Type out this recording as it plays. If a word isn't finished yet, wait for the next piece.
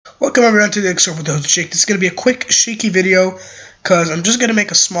Welcome everyone to the Extra with the host Jake. This is going to be a quick, shaky video because I'm just going to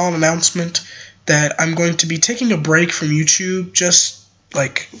make a small announcement that I'm going to be taking a break from YouTube just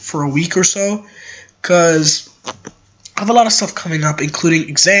like for a week or so because I have a lot of stuff coming up, including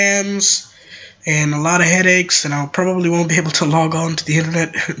exams and a lot of headaches, and I probably won't be able to log on to the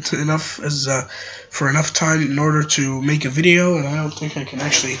internet for enough time in order to make a video, and I don't think I can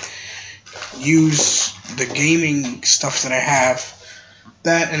actually use the gaming stuff that I have.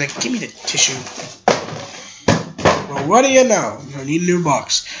 That, and give me the tissue. Well, what do you know? I need a new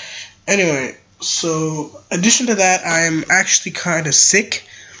box. Anyway, so addition to that, I'm actually kind of sick,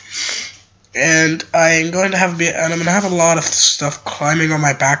 and I'm going to have a lot of stuff climbing on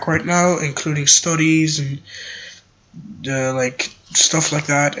my back right now, including studies and like stuff like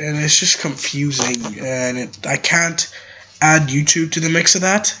that, and it's just confusing, and I can't add YouTube to the mix of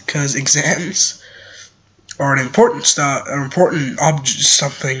that because exams or an important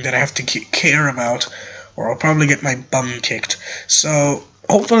something that I have to care about, or I'll probably get my bum kicked. So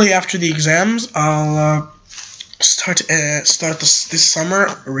hopefully after the exams, I'll restart this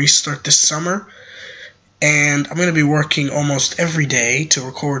summer, and I'm gonna be working almost every day to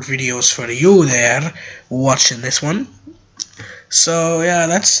record videos for you there watching this one. So yeah,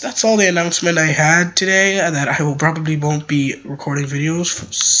 that's all the announcement I had today. That I probably won't be recording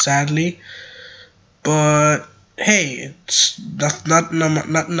videos, sadly. But hey, it's nothing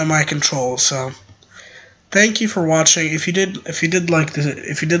under my control. So thank you for watching. If you did like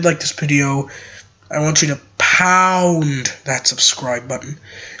this video, I want you to pound that subscribe button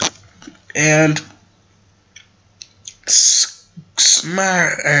and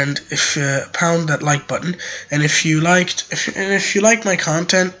pound that like button. And if you like my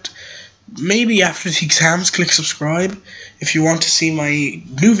content, maybe after the exams, click subscribe if you want to see my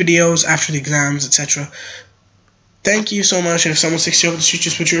new videos after the exams, etc. Thank you so much. And if someone sticks you up the street,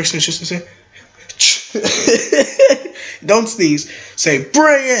 just put your extensions and say, don't sneeze. Say,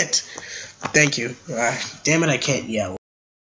 bring it. Thank you. Damn it, I can't yell.